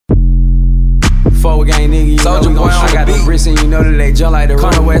Fuck gang nigga, you know we gon' shoot. I got the bricks and you know that they jump like the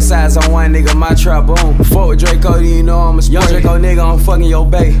Corner West Sides on one nigga, my trap boom. Fuck with Drako, you know I'm a sport. Young Drako nigga, I'm fucking your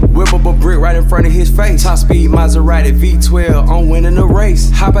bae. Whip up a brick right in front of his face. Top speed Maserati V12, I'm winning the race.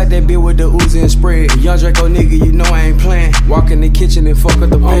 Hop out that bitch with the Uzi and spread. Young Drako nigga, you know I ain't playing. Walk in the kitchen and fuck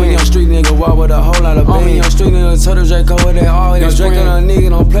with the band. I'm a young street nigga, walk with a whole lot of band. I'm a young street nigga, told Drako with that all his Drako on nigga,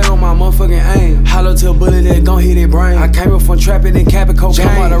 don't play on my motherfucking aim. Hollow to a bullet that gon' hit it brain. I came up from trapping and capping cocaine.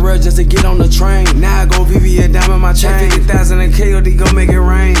 Jump out the rail just to get on the train. Now I go VV a dime in my chain. 50,000 and KOD gon' make it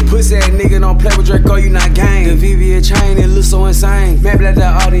rain. Pussy ass nigga don't play with Drako, you not gang. The VV a chain, it looks so insane. Man, black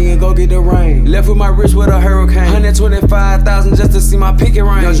that Audi and go get the rain. Left with my wrist with a hurricane. 125,000 just to see my picket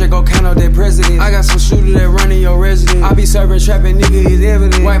ring. Young Drako count up that president. I got some shooters that run in your residence. I be serving trapping nigga, it's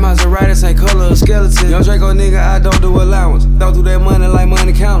evident. White Maserati, same color of skeleton. Young Drako nigga, I don't do allowance. Don't do that money like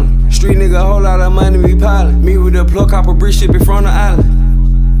money counting. Street nigga, a whole lot of money be piling. Me with the plug, copper brick shit in front of the island.